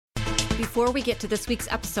Before we get to this week's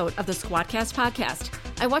episode of the Squadcast podcast,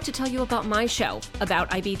 I want to tell you about my show,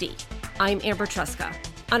 About IBD. I'm Amber Tresca.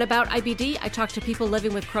 On About IBD, I talk to people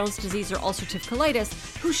living with Crohn's disease or ulcerative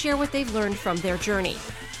colitis who share what they've learned from their journey.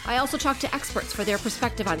 I also talk to experts for their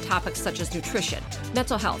perspective on topics such as nutrition,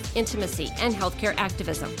 mental health, intimacy, and healthcare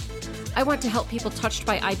activism. I want to help people touched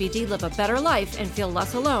by IBD live a better life and feel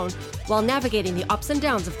less alone while navigating the ups and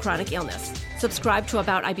downs of chronic illness. Subscribe to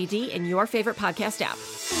About IBD in your favorite podcast app.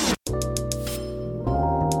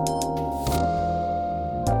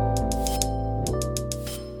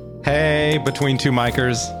 Hey, Between Two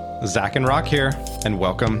Micers, Zach and Rock here, and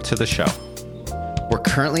welcome to the show. We're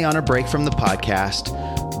currently on a break from the podcast,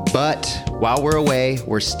 but while we're away,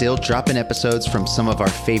 we're still dropping episodes from some of our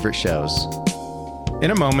favorite shows.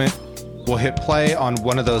 In a moment, we'll hit play on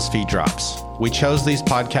one of those feed drops. We chose these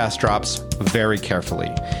podcast drops very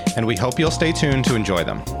carefully, and we hope you'll stay tuned to enjoy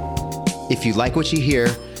them. If you like what you hear,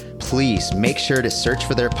 please make sure to search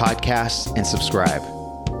for their podcasts and subscribe.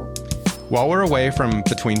 While we're away from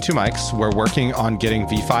Between Two Mics, we're working on getting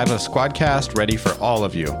V5 of Squadcast ready for all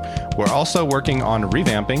of you. We're also working on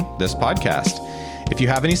revamping this podcast. If you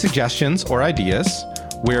have any suggestions or ideas,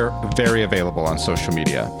 we're very available on social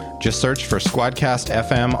media. Just search for Squadcast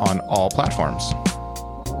FM on all platforms.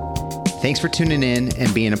 Thanks for tuning in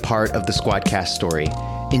and being a part of the Squadcast story.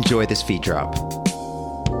 Enjoy this feed drop.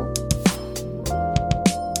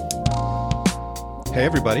 Hey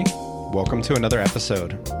everybody, welcome to another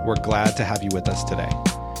episode. We're glad to have you with us today.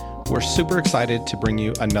 We're super excited to bring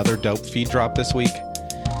you another dope feed drop this week.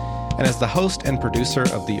 And as the host and producer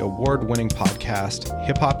of the award-winning podcast,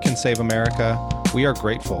 Hip Hop Can Save America, we are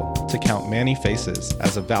grateful to count Manny Faces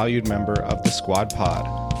as a valued member of the Squad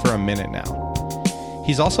Pod for a minute now.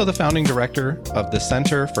 He's also the founding director of the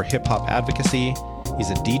Center for Hip Hop Advocacy. He's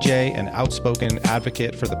a DJ and outspoken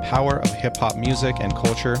advocate for the power of hip hop music and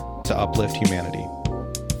culture to uplift humanity.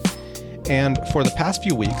 And for the past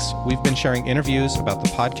few weeks, we've been sharing interviews about the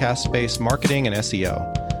podcast space, marketing, and SEO.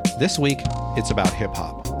 This week, it's about hip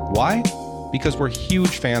hop. Why? Because we're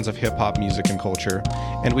huge fans of hip hop music and culture,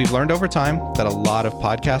 and we've learned over time that a lot of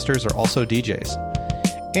podcasters are also DJs.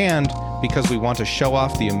 And because we want to show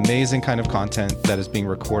off the amazing kind of content that is being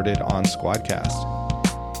recorded on Squadcast.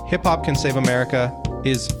 Hip Hop Can Save America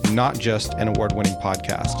is not just an award-winning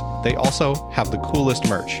podcast. They also have the coolest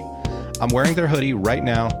merch. I'm wearing their hoodie right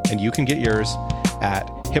now, and you can get yours at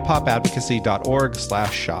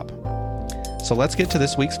hiphopadvocacy.org/shop. So let's get to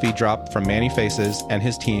this week's feed drop from Manny Faces and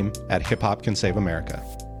his team at Hip Hop Can Save America.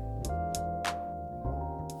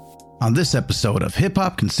 On this episode of Hip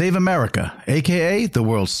Hop Can Save America, aka the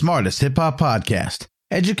world's smartest hip hop podcast,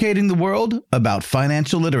 educating the world about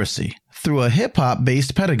financial literacy through a hip hop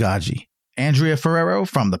based pedagogy. Andrea Ferrero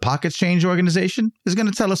from the Pockets Change organization is going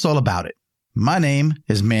to tell us all about it. My name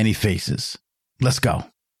is Manny Faces. Let's go.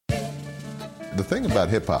 The thing about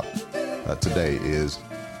hip hop today is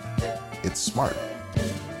it's smart.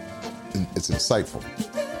 It's insightful.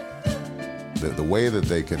 The way that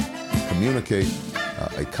they can communicate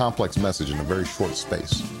a complex message in a very short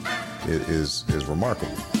space is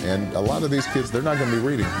remarkable. And a lot of these kids, they're not going to be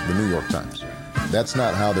reading the New York Times. That's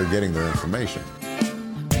not how they're getting their information.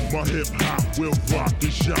 My hip hop will rock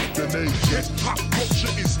and shock the nation. Hip hop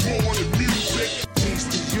culture is more than music. Peace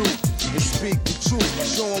to you and speak the truth.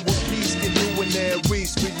 Show 'em what peace can do and there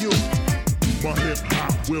reach for you. My hip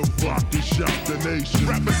hop will rock and shock the nation.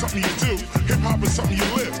 Rap is something you do, hip hop is something you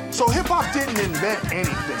live. So hip hop didn't invent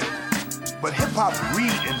anything, but hip hop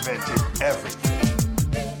reinvented everything.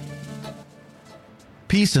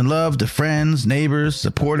 Peace and love to friends, neighbors,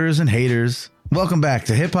 supporters, and haters. Welcome back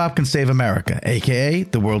to Hip Hop Can Save America, aka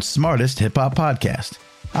the world's smartest hip hop podcast.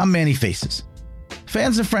 I'm Manny Faces.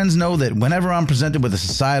 Fans and friends know that whenever I'm presented with a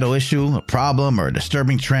societal issue, a problem, or a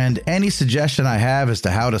disturbing trend, any suggestion I have as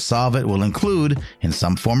to how to solve it will include, in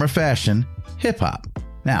some form or fashion, hip hop.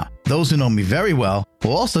 Now, those who know me very well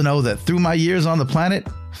will also know that through my years on the planet,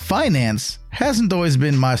 finance hasn't always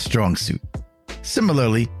been my strong suit.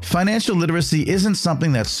 Similarly, financial literacy isn't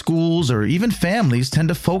something that schools or even families tend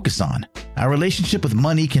to focus on. Our relationship with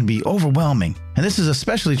money can be overwhelming, and this is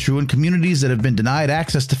especially true in communities that have been denied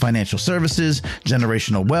access to financial services,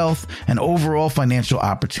 generational wealth, and overall financial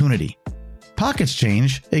opportunity. Pockets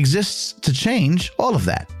Change exists to change all of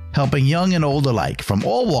that, helping young and old alike from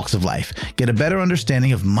all walks of life get a better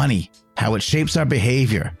understanding of money, how it shapes our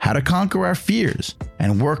behavior, how to conquer our fears,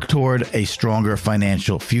 and work toward a stronger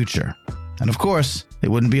financial future. And of course, it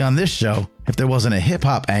wouldn't be on this show if there wasn't a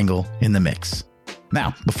hip-hop angle in the mix.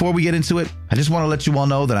 Now, before we get into it, I just want to let you all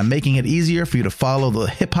know that I'm making it easier for you to follow the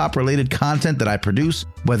hip-hop related content that I produce,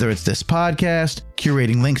 whether it's this podcast,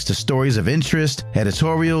 curating links to stories of interest,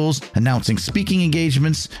 editorials, announcing speaking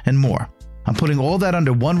engagements, and more. I'm putting all that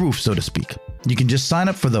under one roof, so to speak. You can just sign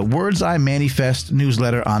up for the Words I Manifest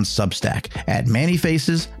newsletter on Substack at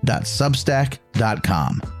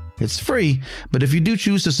mannyfaces.substack.com. It's free, but if you do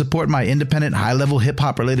choose to support my independent, high-level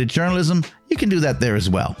hip-hop related journalism, you can do that there as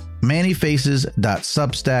well.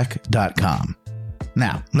 mannyfaces.substack.com.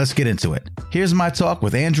 Now, let's get into it. Here's my talk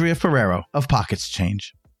with Andrea Ferrero of Pockets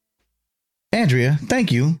Change. Andrea,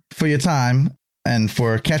 thank you for your time and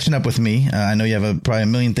for catching up with me. I know you have probably a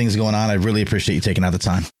million things going on. I really appreciate you taking out the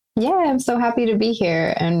time. Yeah, I'm so happy to be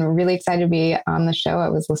here and really excited to be on the show. I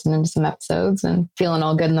was listening to some episodes and feeling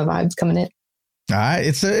all good in the vibes coming in. All right.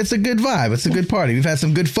 It's a good vibe. It's a good party. We've had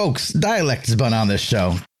some good folks. Dialect has been on this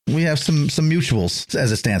show. We have some mutuals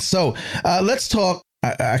as it stands. So let's talk.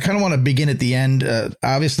 I kind of want to begin at the end.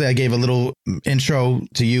 Obviously, I gave a little intro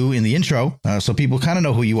to you in the intro, so people kind of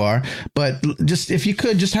know who you are. But just if you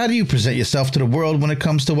could, just how do you present yourself to the world when it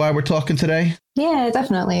comes to why we're talking today? Yeah,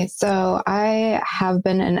 definitely. So I have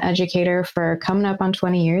been an educator for coming up on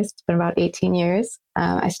 20 years. It's been about 18 years.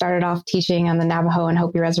 I started off teaching on the Navajo and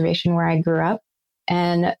Hopi Reservation where I grew up.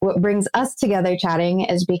 And what brings us together chatting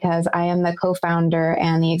is because I am the co-founder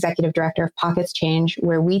and the executive director of Pockets Change,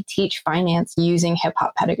 where we teach finance using hip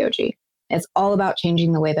hop pedagogy. It's all about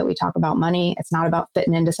changing the way that we talk about money. It's not about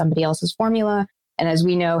fitting into somebody else's formula. And as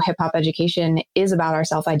we know, hip hop education is about our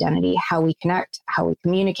self-identity, how we connect, how we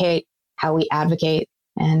communicate, how we advocate.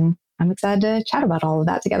 And I'm excited to chat about all of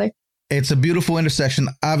that together. It's a beautiful intersection.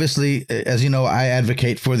 Obviously, as you know, I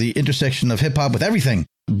advocate for the intersection of hip hop with everything.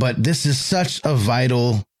 But this is such a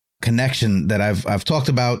vital connection that I've talked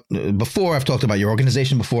about before. I've talked about your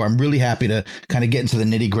organization before. I'm really happy to kind of get into the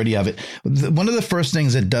nitty gritty of it. One of the first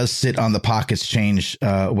things that does sit on the Pockets Change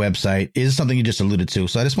website is something you just alluded to.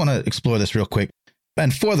 So I just want to explore this real quick.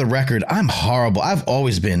 And for the record, I'm horrible. I've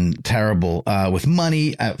always been terrible with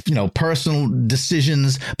money, personal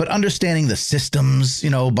decisions, but understanding the systems,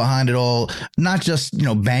 behind it all, not just,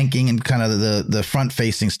 banking and kind of the front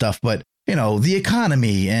facing stuff, but the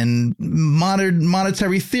economy and modern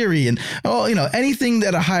monetary theory and, anything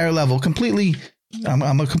at a higher level. Completely.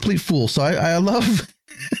 I'm a complete fool. So I love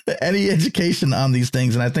any education on these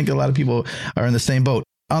things. And I think a lot of people are in the same boat.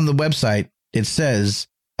 On the website, it says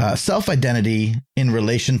self-identity in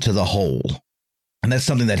relation to the whole. And that's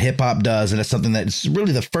something that hip hop does. And that's something that's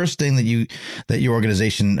really the first thing that your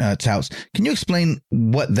organization touts. Can you explain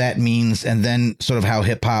what that means and then sort of how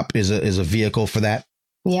hip hop is a vehicle for that?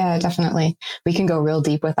 Yeah, definitely. We can go real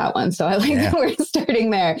deep with that one. So I like that we're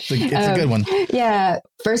starting there. It's a good one. Yeah.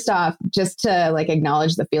 First off, just to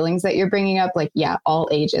acknowledge the feelings that you're bringing up, all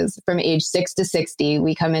ages from age 6 to 60,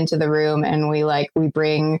 we come into the room and we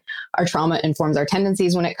bring our trauma informs our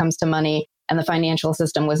tendencies when it comes to money. And the financial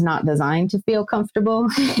system was not designed to feel comfortable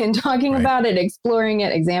in talking about it, exploring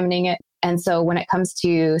it, examining it. And so when it comes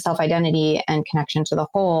to self-identity and connection to the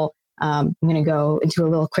whole, I'm going to go into a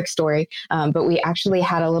little quick story, but we actually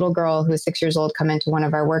had a little girl who was 6 years old come into one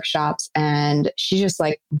of our workshops, and she just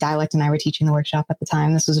Dialect and I were teaching the workshop at the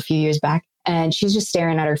time. This was a few years back. And she's just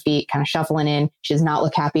staring at her feet, kind of shuffling in. She does not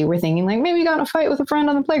look happy. We're thinking maybe you got in a fight with a friend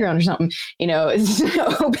on the playground or something,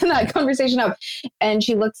 open that conversation up. And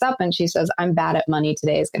she looks up and she says, "I'm bad at money.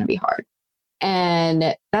 Today is going to be hard."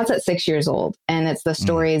 And that's at 6 years old. And it's the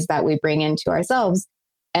stories that we bring into ourselves.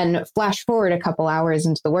 And flash forward a couple hours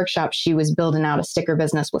into the workshop, she was building out a sticker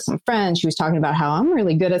business with some friends. She was talking about how I'm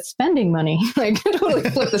really good at spending money. Totally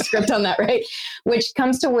flip the script on that, right? Which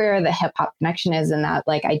comes to where the hip hop connection is in that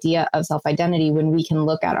idea of self-identity, when we can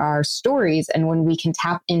look at our stories and when we can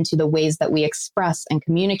tap into the ways that we express and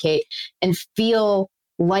communicate and feel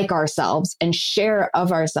like ourselves and share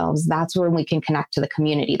of ourselves. That's where we can connect to the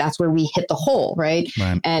community. That's where we hit the whole, right?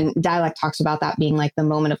 And Dialect talks about that being the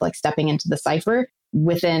moment of stepping into the cipher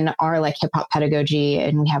within our hip hop pedagogy.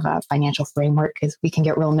 And we have a financial framework because we can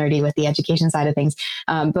get real nerdy with the education side of things.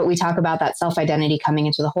 But we talk about that self-identity coming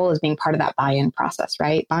into the whole as being part of that buy-in process,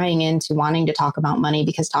 right? Buying into wanting to talk about money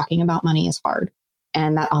because talking about money is hard.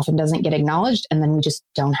 And that often doesn't get acknowledged. And then we just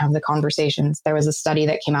don't have the conversations. There was a study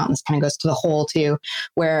that came out, and this kind of goes to the whole too,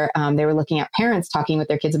 where they were looking at parents talking with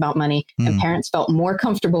their kids about money, and parents felt more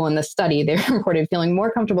comfortable in the study. They reported feeling more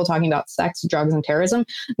comfortable talking about sex, drugs, and terrorism.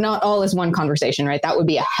 Not all is one conversation, right? That would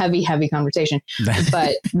be a heavy, heavy conversation.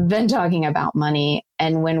 But then talking about money,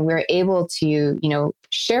 and when we're able to,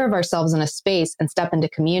 share of ourselves in a space and step into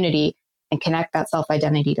community and connect that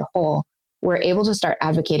self-identity to whole, we're able to start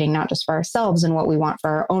advocating not just for ourselves and what we want for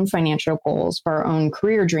our own financial goals, for our own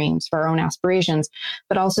career dreams, for our own aspirations,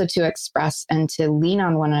 but also to express and to lean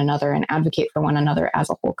on one another and advocate for one another as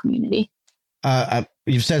a whole community.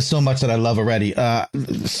 You've said so much that I love already.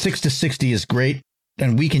 6 to 60 is great.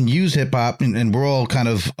 And we can use hip hop, and we're all kind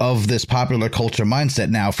of this popular culture mindset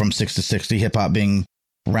now from 6 to 60, hip hop being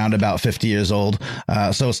around about 50 years old.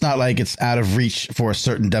 So it's not like it's out of reach for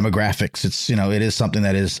certain demographics. It's, it is something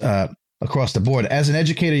that is across the board. As an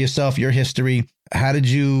educator yourself, your history, how did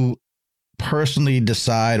you personally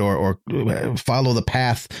decide or follow the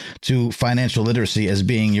path to financial literacy as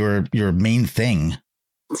being your main thing?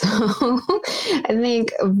 So I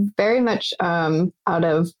think very much out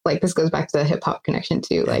of this goes back to the hip hop connection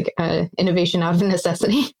too, innovation out of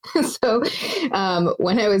necessity. So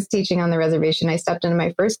when I was teaching on the reservation, I stepped into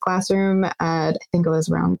my first classroom at, I think I was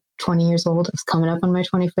around 20 years old. I was coming up on my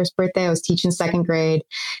 21st birthday. I was teaching second grade,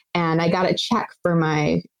 and I got a check for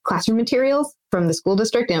my classroom materials from the school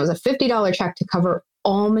district. And it was a $50 check to cover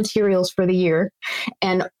all materials for the year,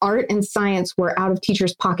 and art and science were out of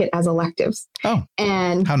teachers' pocket as electives. Oh,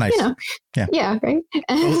 and how nice! Yeah, right.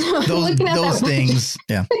 And those things.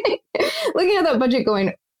 Yeah, looking at that budget,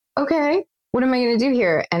 going, okay, what am I going to do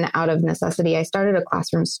here? And out of necessity, I started a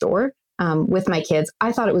classroom store with my kids.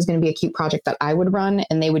 I thought it was going to be a cute project that I would run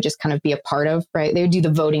and they would just kind of be a part of, right? They would do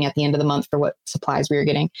the voting at the end of the month for what supplies we were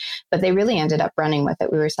getting, but they really ended up running with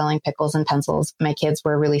it. We were selling pickles and pencils. My kids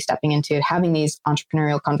were really stepping into having these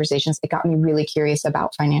entrepreneurial conversations. It got me really curious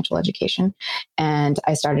about financial education. And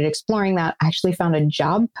I started exploring that. I actually found a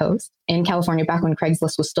job post in California back when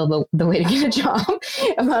Craigslist was still the way to get a job.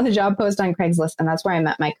 I found a job post on Craigslist, and that's where I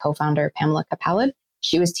met my co-founder, Pamela Capalid.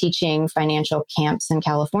 She was teaching financial camps in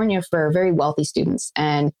California for very wealthy students.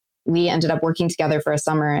 And we ended up working together for a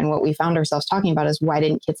summer. And what we found ourselves talking about is, why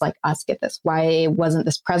didn't kids like us get this? Why wasn't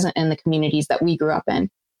this present in the communities that we grew up in?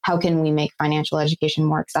 How can we make financial education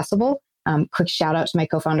more accessible? Quick shout out to my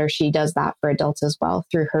co-founder. She does that for adults as well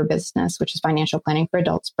through her business, which is financial planning for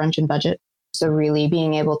adults, Brunch and Budget. So really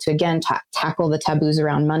being able to, again, tackle the taboos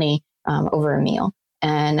around money over a meal.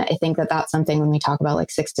 And I think that that's something when we talk about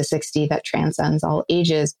 6 to 60 that transcends all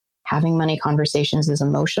ages. Having money conversations is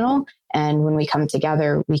emotional. And when we come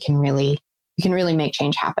together, we can really make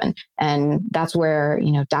change happen. And that's where,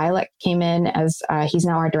 Dialect came in as he's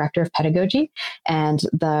now our director of pedagogy and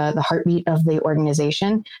the heartbeat of the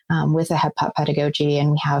organization with a hip hop pedagogy.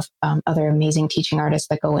 And we have other amazing teaching artists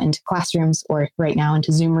that go into classrooms or right now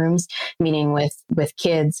into Zoom rooms, meeting with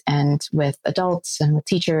kids and with adults and with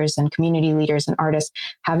teachers and community leaders and artists,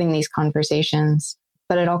 having these conversations.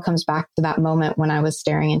 But it all comes back to that moment when I was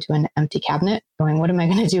staring into an empty cabinet going, what am I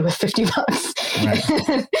going to do with $50?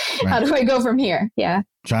 Right. How do I go from here? Yeah.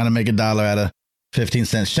 Trying to make $1 out of 15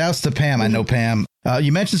 cents. Shouts to Pam. I know Pam.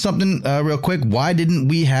 You mentioned something real quick. Why didn't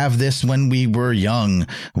we have this when we were young?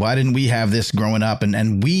 Why didn't we have this growing up?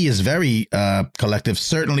 And we is very collective.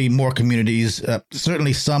 Certainly more communities,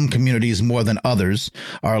 certainly some communities more than others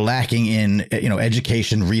are lacking in,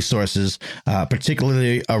 education resources,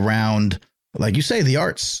 particularly around, like you say, the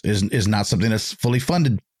arts is not something that's fully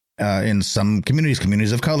funded in some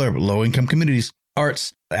communities of color, low income communities.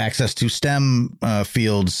 Arts, access to STEM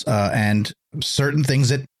fields and certain things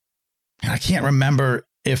that I can't remember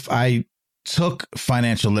if I took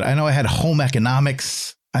financial. I know I had home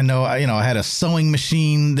economics. I know, I had a sewing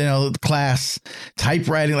machine, class,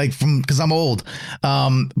 typewriting, because I'm old.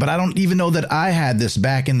 But I don't even know that I had this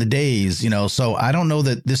back in the days, so I don't know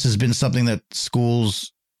that this has been something that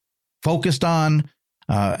schools focused on.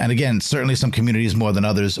 And again, certainly some communities more than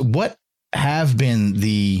others. What have been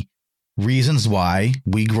the reasons why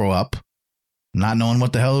we grow up not knowing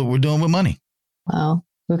what the hell we're doing with money? Well,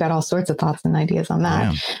 we've got all sorts of thoughts and ideas on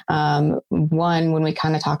that. Yeah. One, when we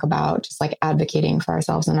kind of talk about just advocating for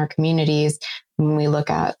ourselves and our communities, when we look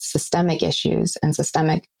at systemic issues and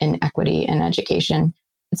systemic inequity in education,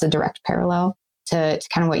 it's a direct parallel to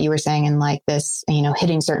kind of what you were saying in this,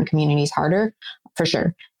 hitting certain communities harder. For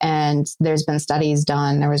sure. And there's been studies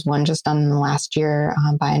done. There was one just done in the last year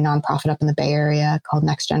by a nonprofit up in the Bay Area called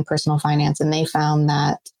Next Gen Personal Finance. And they found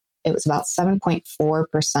that it was about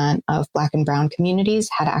 7.4% of Black and Brown communities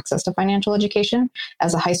had access to financial education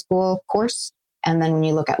as a high school course. And then when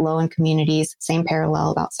you look at low income communities, same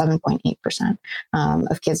parallel, about 7.8%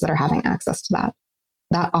 of kids that are having access to that.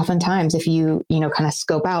 That oftentimes, if you kind of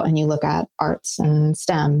scope out and you look at arts and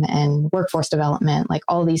STEM and workforce development,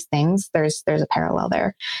 all these things, there's a parallel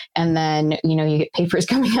there. And then, you get papers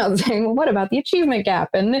coming out saying, well, what about the achievement gap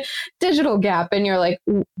and the digital gap? And you're like,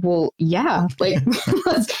 well, yeah,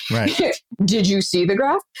 right. Did you see the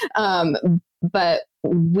graph? But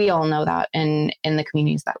we all know that in the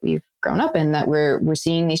communities that we've grown up in, that we're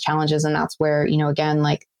seeing these challenges. And that's where, again,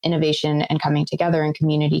 like innovation and coming together in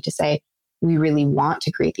community to say, we really want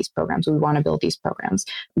to create these programs. We want to build these programs.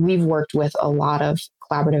 We've worked with a lot of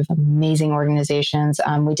collaborative, amazing organizations.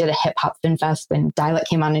 We did a Hip Hop Fin Fest when Dialect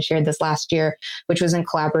came on and shared this last year, which was in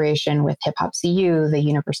collaboration with Hip Hop CU, the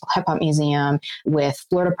Universal Hip Hop Museum, with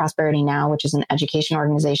Florida Prosperity Now, which is an education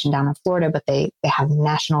organization down in Florida, but they have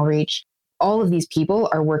national reach. All of these people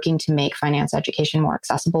are working to make finance education more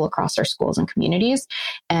accessible across our schools and communities.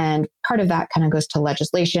 And part of that kind of goes to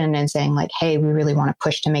legislation and saying like, hey, we really want to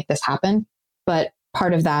push to make this happen. But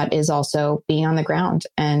part of that is also being on the ground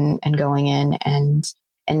and going in and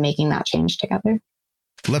making that change together.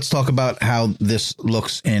 Let's talk about how this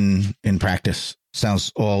looks in practice.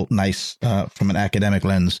 Sounds all nice from an academic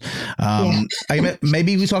lens.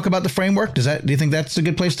 Maybe we talk about the framework. Do you think that's a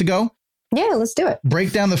good place to go? Yeah, let's do it.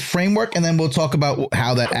 Break down the framework, and then we'll talk about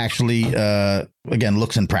how that actually, again,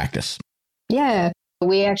 looks in practice. Yeah,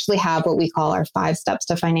 we actually have what we call our 5 steps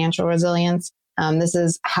to financial resilience. This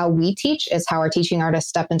is how we teach. It's how our teaching artists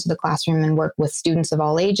step into the classroom and work with students of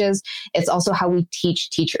all ages. It's also how we teach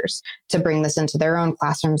teachers to bring this into their own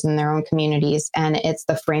classrooms and their own communities. And it's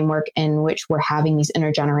the framework in which we're having these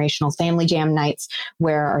intergenerational family jam nights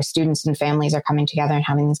where our students and families are coming together and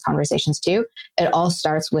having these conversations too. It all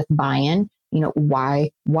starts with buy-in. Why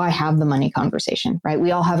have the money conversation, right?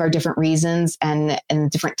 We all have our different reasons and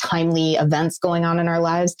different timely events going on in our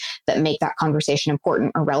lives that make that conversation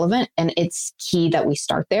important or relevant. And it's key that we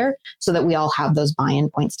start there so that we all have those buy-in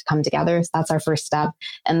points to come together. So that's our first step.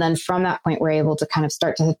 And then from that point, we're able to kind of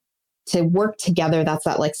start to work together. That's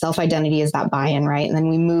that like self-identity is that buy-in, right? And then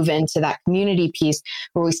we move into that community piece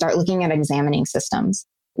where we start looking at examining systems.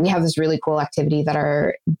 We have this really cool activity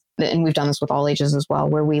and we've done this with all ages as well,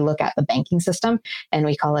 where we look at the banking system and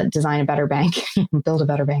we call it design a better bank, build a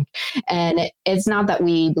better bank. And it's not that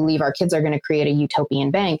we believe our kids are going to create a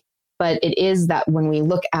utopian bank, but it is that when we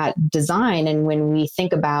look at design and when we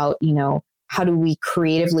think about, how do we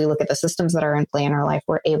creatively look at the systems that are in play in our life,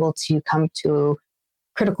 we're able to come to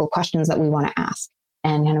critical questions that we want to ask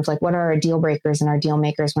and kind of like, what are our deal breakers and our deal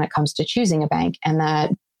makers when it comes to choosing a bank? And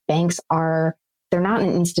that banks they're not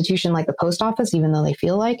an institution like the post office, even though they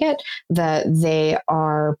feel like it, that they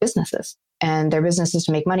are businesses and their business is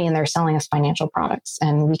to make money and they're selling us financial products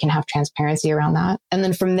and we can have transparency around that. And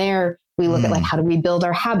then from there, we look at like, how do we build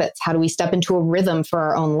our habits? How do we step into a rhythm for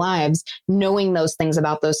our own lives, knowing those things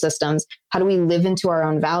about those systems? How do we live into our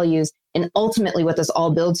own values? And ultimately what this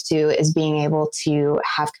all builds to is being able to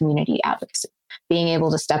have community advocacy, being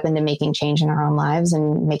able to step into making change in our own lives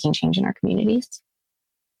and making change in our communities.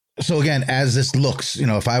 So again, as this looks,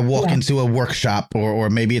 if I walk into a workshop or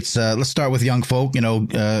maybe it's, let's start with young folk,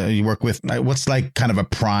 you work with what's like kind of a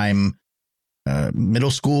prime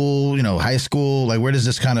middle school, high school, like where does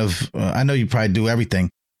this kind of, I know you probably do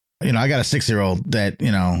everything. I got a 6-year-old that,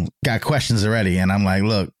 got questions already. And I'm like,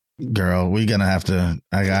 look, girl, we're going to have to,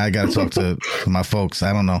 I got to talk to my folks.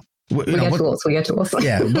 I don't know. We get tools.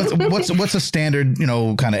 Yeah. What's a standard,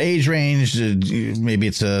 kind of age range? Maybe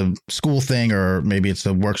it's a school thing or maybe it's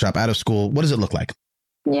a workshop out of school. What does it look like?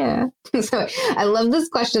 Yeah. So I love this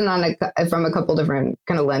question from a couple different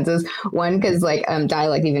kind of lenses. One, because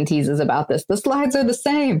Dialect even teases about this. The slides are the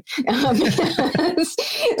same.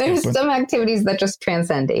 There's some activities that just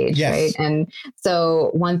transcend age, yes. Right? And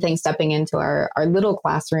so one thing, stepping into our little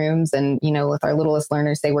classrooms and, with our littlest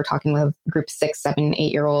learners, say we're talking with group 6, 7,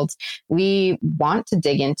 8-year-olds, we want to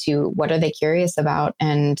dig into what are they curious about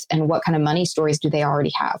and what kind of money stories do they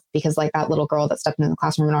already have? Because like that little girl that stepped into the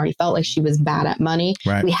classroom and already felt like she was bad at money.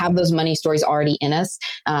 Right. We have those money stories already in us.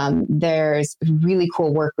 There's really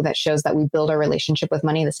cool work that shows that we build our relationship with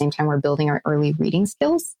money at the same time we're building our early reading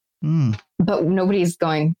skills. But nobody's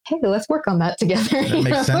going, hey, let's work on that together. That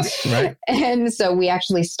makes sense, right? And so we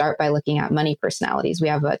actually start by looking at money personalities. We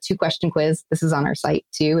have a 2-question quiz. This is on our site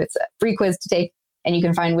too. It's a free quiz to take. And you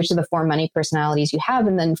can find which of the 4 money personalities you have.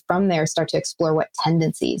 And then from there, start to explore what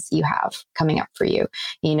tendencies you have coming up for you.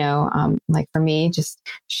 Like for me, just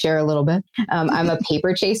share a little bit. I'm a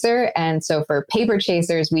paper chaser. And so for paper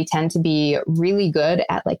chasers, we tend to be really good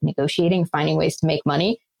at negotiating, finding ways to make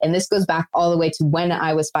money. And this goes back all the way to when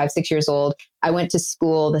I was 5, 6 years old. I went to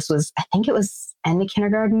school. I think it was end of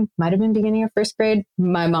kindergarten, might have been beginning of 1st grade.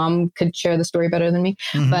 My mom could share the story better than me.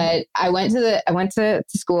 Mm-hmm. But I went to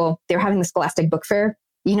school. They were having the Scholastic Book Fair.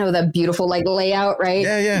 The beautiful layout, right?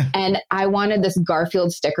 Yeah. And I wanted this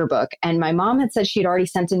Garfield sticker book. And my mom had said she'd already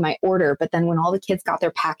sent in my order. But then when all the kids got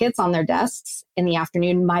their packets on their desks in the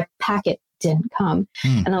afternoon, my packet didn't come.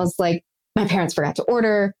 And I was like, my parents forgot to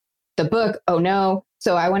order the book. Oh no.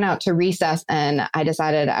 So I went out to recess and I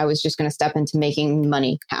decided I was just going to step into making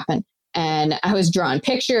money happen. And I was drawing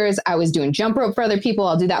pictures. I was doing jump rope for other people.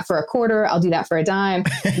 I'll do that for a quarter. I'll do that for a dime.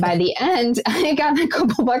 By the end, I got a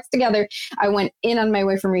couple bucks together. I went in on my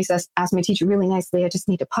way from recess, asked my teacher really nicely, I just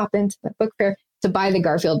need to pop into the book fair to buy the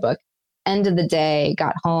Garfield book. End of the day,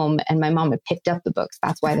 got home and my mom had picked up the books.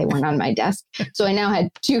 That's why they weren't on my desk. So I now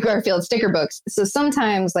had 2 Garfield sticker books. So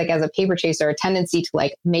sometimes, like as a paper chaser, a tendency to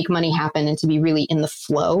like make money happen and to be really in the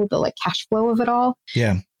flow, the like cash flow of it all.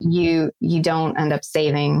 Yeah. You don't end up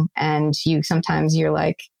saving, and sometimes you're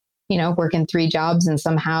like, working 3 jobs and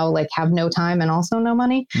somehow like have no time and also no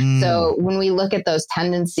money. So when we look at those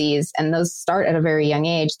tendencies, and those start at a very young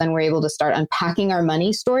age, then we're able to start unpacking our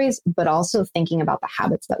money stories, but also thinking about the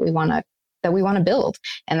habits that we want to build,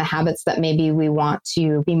 and the habits that maybe we want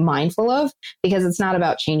to be mindful of, because it's not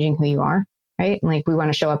about changing who you are, right? Like we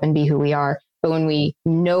want to show up and be who we are. But when we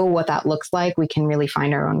know what that looks like, we can really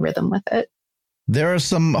find our own rhythm with it. There are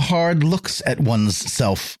some hard looks at one's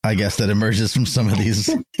self, I guess, that emerges from some of these.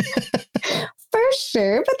 For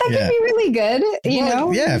sure. But that can be really good, you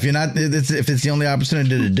know? Yeah. If it's the only opportunity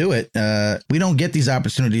to do it, we don't get these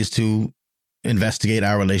opportunities to investigate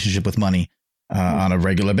our relationship with money on a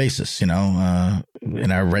regular basis, in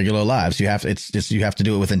our regular lives. You have to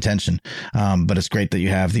do it with intention. But it's great that you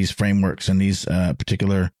have these frameworks and these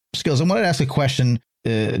particular skills. I wanted to ask a question,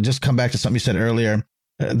 just come back to something you said earlier.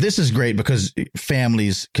 This is great because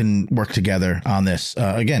families can work together on this.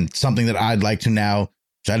 Again, something that I'd like to now,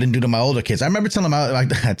 which I didn't do to my older kids. I remember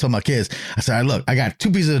I told my kids, I said, look, I got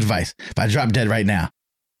 2 pieces of advice. If I drop dead right now,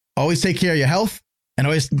 always take care of your health and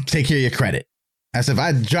always take care of your credit. I said, if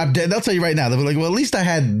I drop dead, they'll tell you right now. They'll be like, well, at least I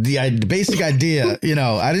had the basic idea.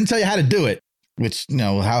 I didn't tell you how to do it, which,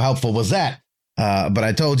 how helpful was that? But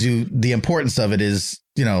I told you the importance of it is,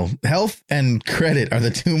 health and credit are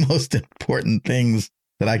the 2 most important things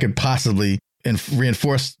that I could possibly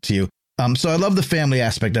reinforce to you. So I love the family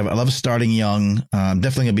aspect of it. I love starting young.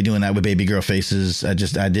 Definitely gonna be doing that with baby girl faces. I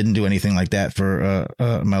didn't do anything like that for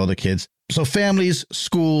my older kids. So families,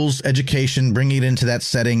 schools, education, bringing it into that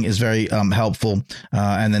setting is very helpful.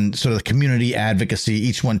 And then sort of the community advocacy,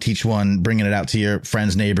 each one teach one, bringing it out to your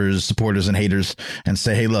friends, neighbors, supporters, and haters, and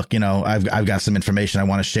say, hey, look, I've got some information I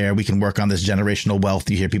want to share. We can work on this generational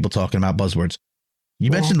wealth. You hear people talking about buzzwords.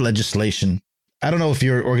 You mentioned legislation. I don't know if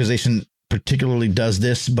your organization particularly does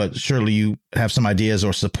this, but surely you have some ideas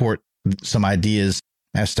or support some ideas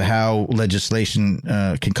as to how legislation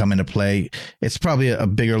can come into play. It's probably a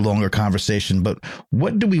bigger, longer conversation, but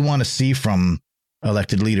what do we want to see from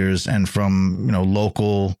elected leaders and from,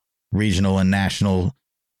 local, regional, and national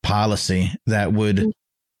policy that would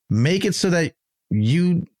make it so that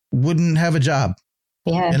you wouldn't have a job?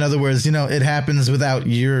 Yeah. In other words, it happens without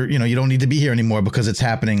you don't need to be here anymore because it's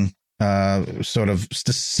happening sort of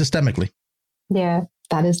systemically. Yeah,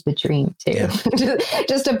 that is the dream too. Yeah.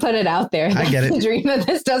 just to put it out there. I get it. The dream that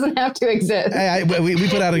this doesn't have to exist. We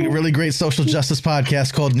put out a really great social justice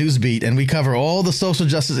podcast called Newsbeat, and we cover all the social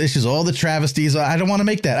justice issues, all the travesties. I don't want to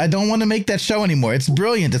make that. I don't want to make that show anymore. It's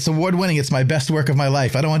brilliant. It's award winning. It's my best work of my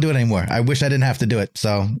life. I don't want to do it anymore. I wish I didn't have to do it.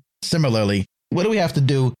 So similarly, what do we have to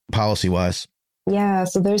do policy wise? Yeah,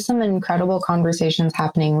 so there's some incredible conversations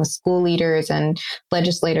happening with school leaders and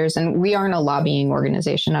legislators, and we aren't a lobbying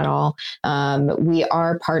organization at all. We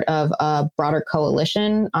are part of a broader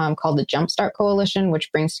coalition called the Jumpstart Coalition,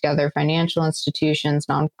 which brings together financial institutions,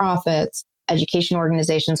 nonprofits, education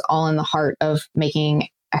organizations, all in the heart of making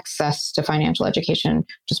access to financial education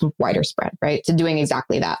just wider spread, right? To doing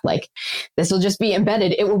exactly that. Like, this will just be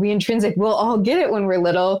embedded. It will be intrinsic. We'll all get it when we're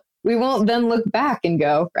little. We won't then look back and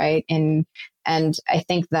go, right? And I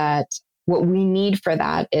think that what we need for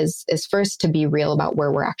that is first to be real about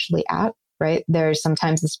where we're actually at, right? There's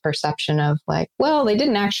sometimes this perception of like, well, they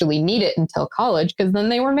didn't actually need it until college because then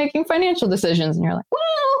they were making financial decisions. And you're like, well,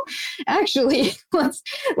 actually,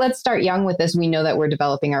 let's start young with this. We know that we're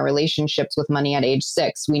developing our relationships with money at age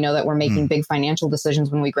 6. We know that we're making big financial decisions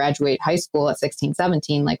when we graduate high school at 16,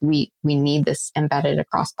 17. Like we need this embedded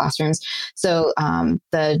across classrooms. So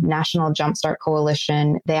the National Jumpstart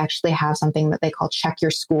Coalition, they actually have something that they call Check Your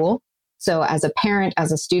School. So as a parent,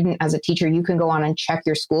 as a student, as a teacher, you can go on and check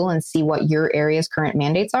your school and see what your area's current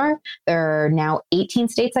mandates are. There are now 18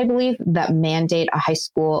 states, I believe, that mandate a high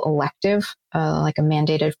school elective, like a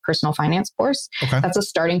mandated personal finance course. Okay. That's a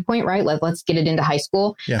starting point, right? Let's get it into high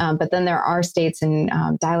school. Yeah. But then there are states, and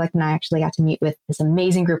Dialect and I actually got to meet with this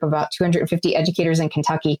amazing group of about 250 educators in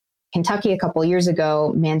Kentucky. Kentucky, a couple of years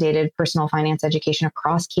ago, mandated personal finance education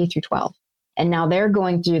across K through 12. And now they're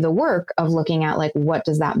going through the work of looking at like, what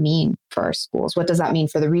does that mean for our schools? What does that mean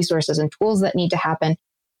for the resources and tools that need to happen?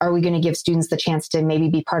 Are we going to give students the chance to maybe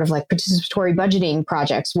be part of like participatory budgeting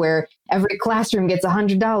projects where every classroom gets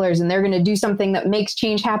 $100 and they're going to do something that makes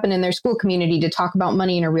change happen in their school community to talk about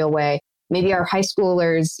money in a real way? Maybe our high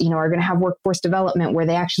schoolers, are going to have workforce development where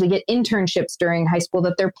they actually get internships during high school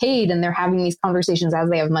that they're paid and they're having these conversations as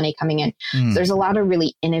they have money coming in. So there's a lot of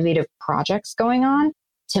really innovative projects going on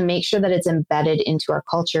to make sure that it's embedded into our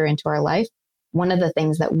culture, into our life. One of the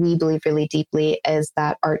things that we believe really deeply is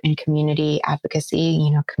that art and community advocacy,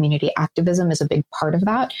 community activism is a big part of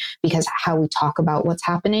that, because how we talk about what's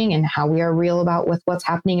happening and how we are real about with what's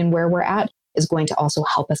happening and where we're at is going to also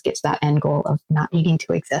help us get to that end goal of not needing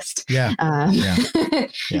to exist. Yeah.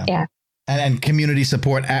 Yeah. And community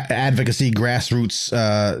support, advocacy, grassroots,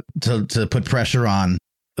 to put pressure on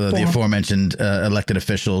the aforementioned elected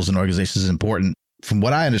officials and organizations is important. From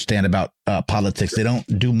what I understand about politics, they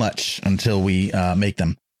don't do much until we make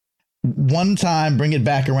them. One time, bring it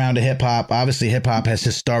back around to hip hop. Obviously, hip hop has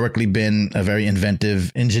historically been a very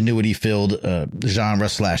inventive, ingenuity-filled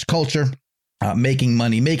genre/culture, making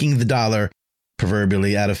money, making the dollar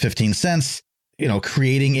proverbially out of 15 cents,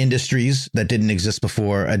 creating industries that didn't exist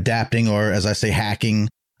before, adapting, or as I say, hacking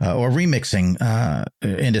or remixing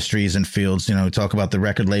industries and fields. Talk about the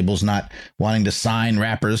record labels not wanting to sign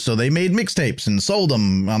rappers, so they made mixtapes and sold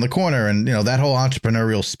them on the corner, and that whole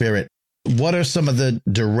entrepreneurial spirit. What are some of the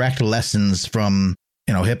direct lessons from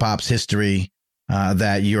hip hop's history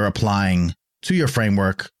that you're applying to your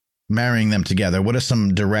framework, marrying them together? What are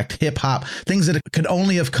some direct hip hop things that could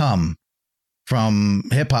only have come from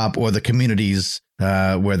hip hop or the communities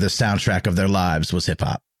where the soundtrack of their lives was hip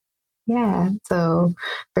hop? Yeah. So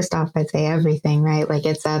first off, I'd say everything, right? Like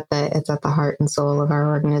it's at the heart and soul of our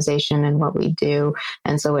organization and what we do.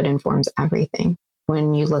 And so it informs everything.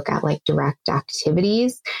 When you look at like direct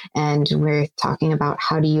activities, and we're talking about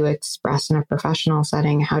how do you express in a professional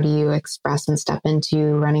setting, how do you express and step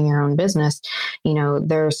into running your own business,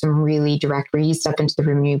 there are some really direct where you step into the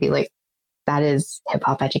room and you'd be like, that is hip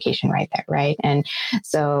hop education right there. Right. And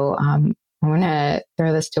so I'm going to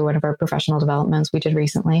throw this to one of our professional developments we did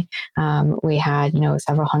recently. We had,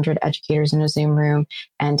 several hundred educators in a Zoom room,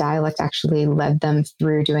 and Dialect actually led them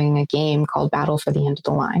through doing a game called Battle for the End of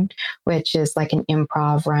the Line, which is like an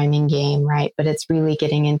improv rhyming game, right? But it's really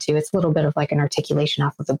getting into, it's a little bit of like an articulation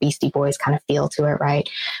off of the Beastie Boys kind of feel to it, right?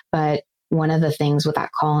 But one of the things with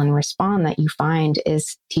that call and respond that you find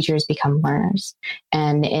is teachers become learners.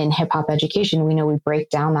 And in hip hop education, we know we break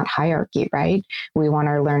down that hierarchy, right? We want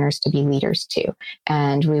our learners to be leaders too.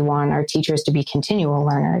 And we want our teachers to be continual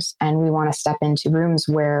learners. And we want to step into rooms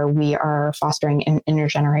where we are fostering an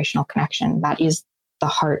intergenerational connection. That is the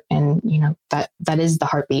heart, and that is the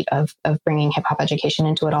heartbeat of bringing hip hop education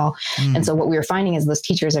into it all. And so what we were finding is those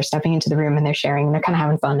teachers are stepping into the room and they're sharing and they're kind of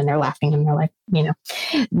having fun and they're laughing and they're like,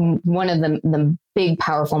 one of the big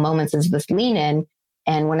powerful moments is this lean in,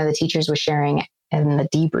 and one of the teachers was sharing in the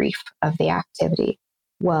debrief of the activity,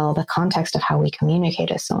 well, the context of how we communicate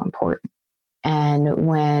is so important. And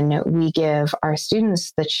when we give our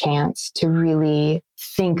students the chance to really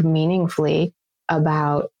think meaningfully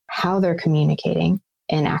about how they're communicating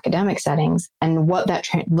in academic settings and what that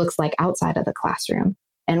looks like outside of the classroom,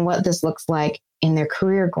 and what this looks like in their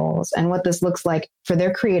career goals, and what this looks like for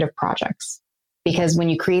their creative projects. Because when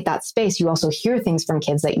you create that space, you also hear things from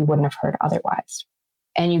kids that you wouldn't have heard otherwise.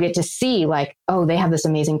 And you get to see like, oh, they have this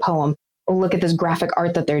amazing poem. Oh, look at this graphic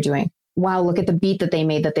art that they're doing. Wow, look at the beat that they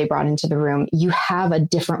made that they brought into the room. You have a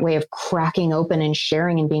different way of cracking open and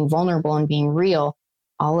sharing and being vulnerable and being real.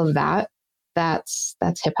 All of that, that's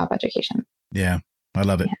hip hop education. Yeah. I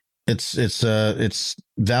love it. Yeah. It's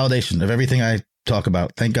validation of everything I talk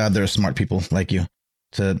about. Thank God there are smart people like you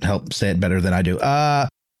to help say it better than I do.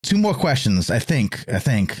 2 more questions. I think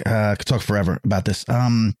could talk forever about this.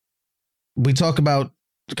 We talk about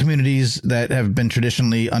communities that have been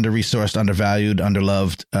traditionally under-resourced, undervalued,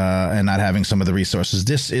 underloved, and not having some of the resources.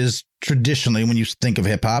 This is traditionally, when you think of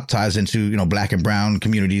hip hop, ties into, Black and brown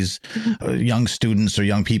communities, young students or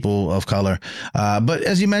young people of color. But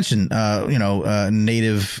as you mentioned,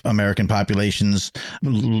 Native American populations,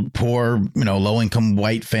 poor, low-income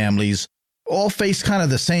white families, all face kind of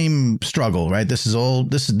the same struggle, right? This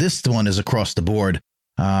one is across the board,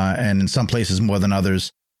 and in some places more than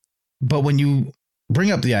others. But when you bring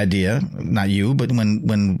up the idea, not you, but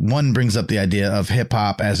when one brings up the idea of hip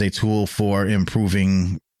hop as a tool for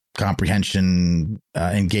improving comprehension,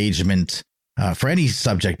 engagement for any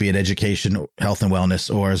subject, be it education, health and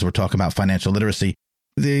wellness, or as we're talking about financial literacy,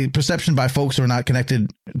 the perception by folks who are not connected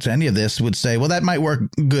to any of this would say, well, that might work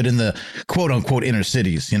good in the quote unquote inner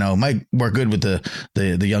cities, might work good with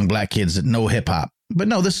the young Black kids that know hip hop. But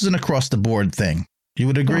no, this is an across the board thing. You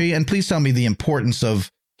would agree? And please tell me the importance of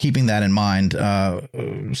keeping that in mind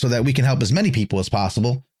so that we can help as many people as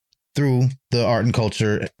possible through the art and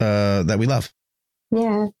culture that we love.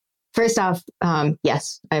 Yeah. First off,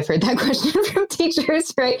 yes, I've heard that question from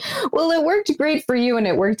teachers, right? Well, it worked great for you and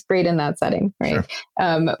it worked great in that setting, right?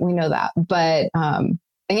 Sure. We know that. But I'm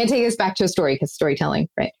going to take us back to a story because storytelling,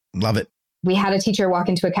 right? Love it. We had a teacher walk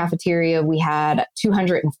into a cafeteria. We had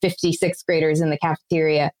 256 graders in the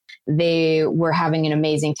cafeteria. They were having an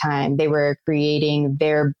amazing time. They were creating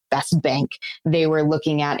their best bank. They were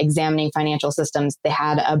looking at examining financial systems. They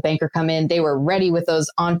had a banker come in. They were ready with those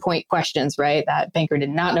on-point questions, right? That banker did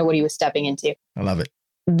not know what he was stepping into. I love it.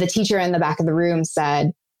 The teacher in the back of the room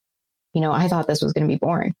said, I thought this was going to be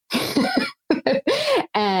boring.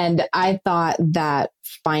 And I thought that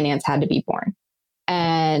finance had to be boring.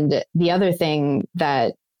 And the other thing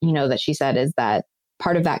that, that she said is that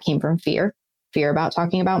part of that came from fear about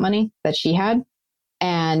talking about money that she had,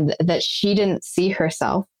 and that she didn't see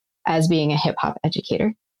herself as being a hip hop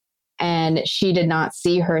educator. And she did not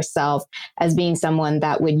see herself as being someone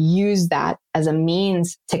that would use that as a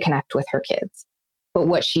means to connect with her kids. But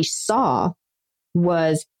what she saw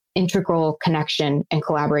was integral connection and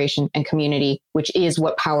collaboration and community, which is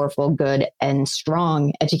what powerful, good, and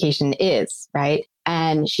strong education is, right?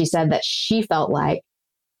 And she said that she felt like,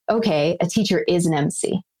 okay, a teacher is an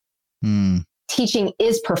MC. Teaching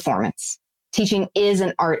is performance. Teaching is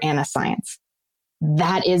an art and a science.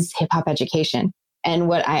 That is hip hop education. And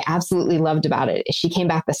what I absolutely loved about it is she came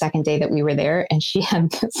back the second day that we were there, and she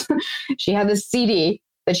had this CD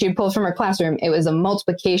that she had pulled from her classroom. It was a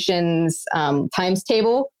multiplications times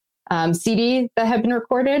table CD that had been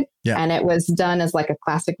recorded. Yeah. And it was done as like a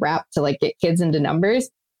classic rap to like get kids into numbers.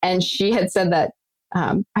 And she had said that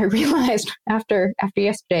I realized after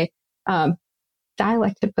yesterday,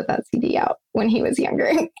 Dialect had put that CD out when he was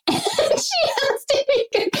younger. She asked if we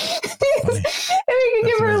could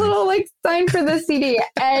give her a little like sign for the CD.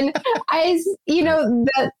 And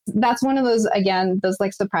that's one of those, again, those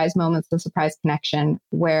like surprise moments, the surprise connection,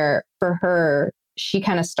 where for her, she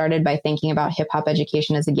kind of started by thinking about hip hop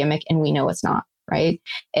education as a gimmick, and we know it's not, right?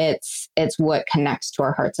 It's what connects to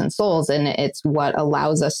our hearts and souls, and it's what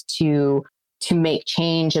allows us to make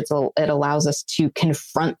change. It allows us to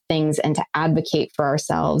confront things and to advocate for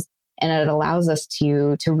ourselves. And it allows us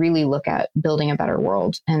to really look at building a better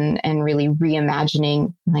world and really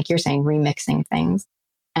reimagining, like you're saying, remixing things.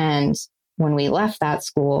 And when we left that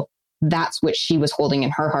school, that's what she was holding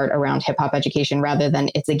in her heart around hip hop education, rather than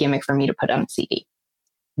it's a gimmick for me to put on a CD.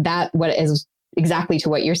 That what is exactly to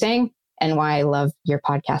what you're saying. And why I love your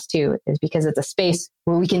podcast too, is because it's a space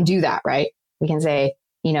where we can do that, right? We can say,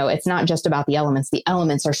 it's not just about the elements. The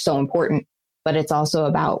elements are so important, but it's also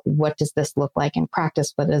about what does this look like in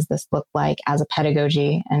practice? What does this look like as a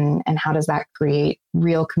pedagogy? And how does that create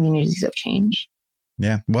real communities of change?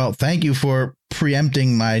 Yeah. Well, thank you for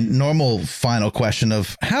preempting my normal final question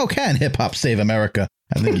of how can hip hop save America?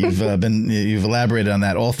 I think you've elaborated on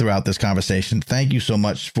that all throughout this conversation. Thank you so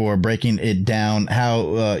much for breaking it down,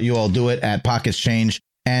 how you all do it at Pockets Change.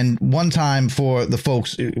 And one time for the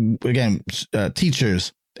folks, again,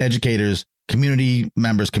 teachers, educators, community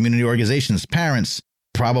members, community organizations, parents,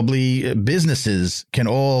 probably businesses can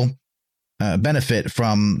all benefit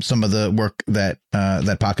from some of the work that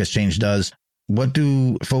Pockets Change does. What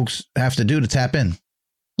do folks have to do to tap in?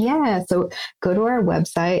 Yeah. So go to our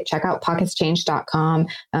website, check out pocketschange.com,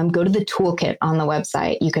 go to the toolkit on the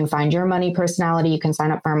website. You can find your money personality. You can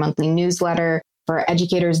sign up for our monthly newsletter. For our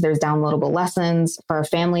educators, there's downloadable lessons. For our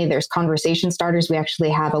family, there's conversation starters. We actually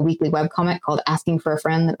have a weekly webcomic called Asking for a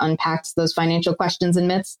Friend that unpacks those financial questions and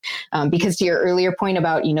myths. Because to your earlier point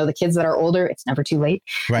about, the kids that are older, it's never too late.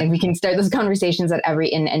 Right. And we can start those conversations at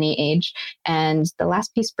any age. And the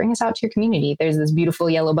last piece, bring us out to your community. There's this beautiful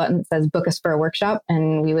yellow button that says book us for a workshop,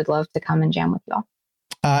 and we would love to come and jam with you all.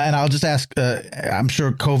 And I'll just ask, I'm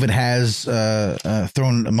sure COVID has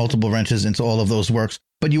thrown multiple wrenches into all of those works,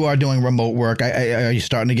 but you are doing remote work. Are you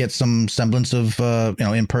starting to get some semblance of,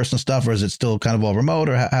 in-person stuff, or is it still kind of all remote,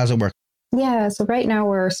 or how's it work? Yeah. So right now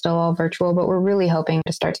we're still all virtual, but we're really hoping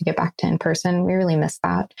to start to get back to in person. We really miss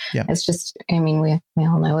that. Yeah. It's just, we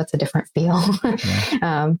all know it's a different feel,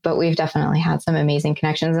 yeah. But we've definitely had some amazing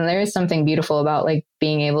connections, and there is something beautiful about like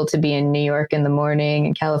being able to be in New York in the morning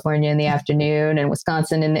and California in the afternoon and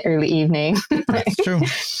Wisconsin in the early evening. That's true.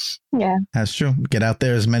 Yeah, that's true. Get out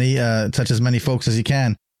there touch as many folks as you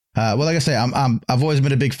can. Well, like I say, I've always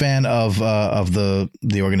been a big fan of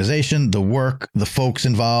the organization, the work, the folks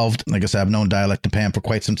involved. Like I said, I've known Dialect and Pam for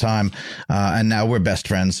quite some time, and now we're best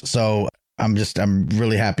friends. So I'm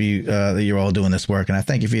really happy that you're all doing this work, and I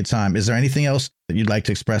thank you for your time. Is there anything else that you'd like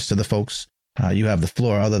to express to the folks? You have the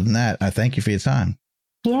floor. Other than that, I thank you for your time.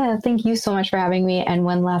 Yeah, thank you so much for having me. And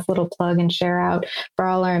one last little plug and share out for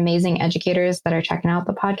all our amazing educators that are checking out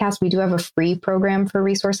the podcast. We do have a free program for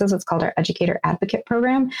resources. It's called our Educator Advocate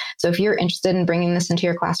Program. So if you're interested in bringing this into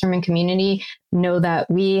your classroom and community, know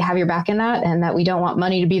that we have your back in that, and that we don't want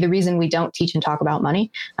money to be the reason we don't teach and talk about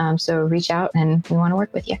money. So reach out and we want to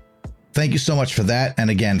work with you. Thank you so much for that.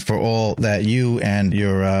 And again, for all that you and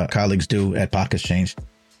your colleagues do at Pockets Change.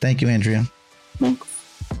 Thank you, Andrea. Thanks.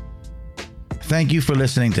 Thank you for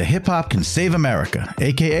listening to Hip Hop Can Save America,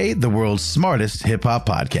 aka the world's smartest hip hop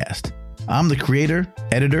podcast. I'm the creator,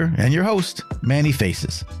 editor, and your host, Manny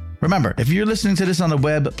Faces. Remember, if you're listening to this on the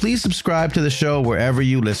web, please subscribe to the show wherever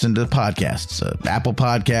you listen to podcasts. Apple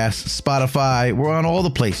Podcasts, Spotify, we're on all the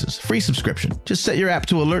places. Free subscription. Just set your app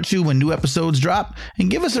to alert you when new episodes drop, and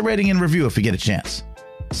give us a rating and review if you get a chance.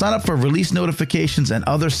 Sign up for release notifications and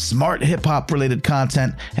other smart hip-hop related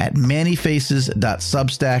content at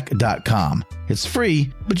mannyfaces.substack.com. It's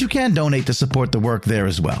free, but you can donate to support the work there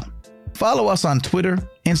as well. Follow us on Twitter,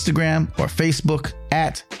 Instagram, or Facebook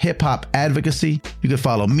at Hip Hop Advocacy. You can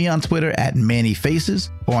follow me on Twitter at Manny Faces,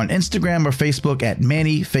 or on Instagram or Facebook at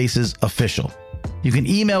Manny Faces Official. You can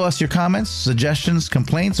email us your comments, suggestions,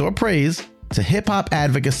 complaints, or praise to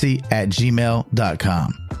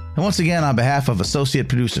hiphopadvocacy@gmail.com. And once again, on behalf of Associate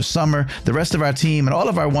Producer Summer, the rest of our team, and all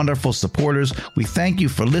of our wonderful supporters, we thank you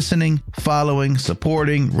for listening, following,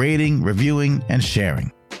 supporting, rating, reviewing, and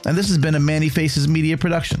sharing. And this has been a Manny Faces Media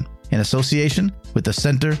production in association with the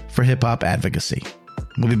Center for Hip Hop Advocacy.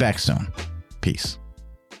 We'll be back soon. Peace.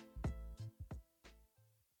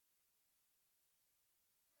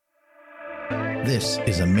 This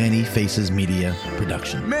is a Manny Faces Media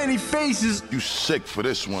production. Manny Faces. You sick for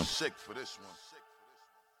this one. Sick for this one.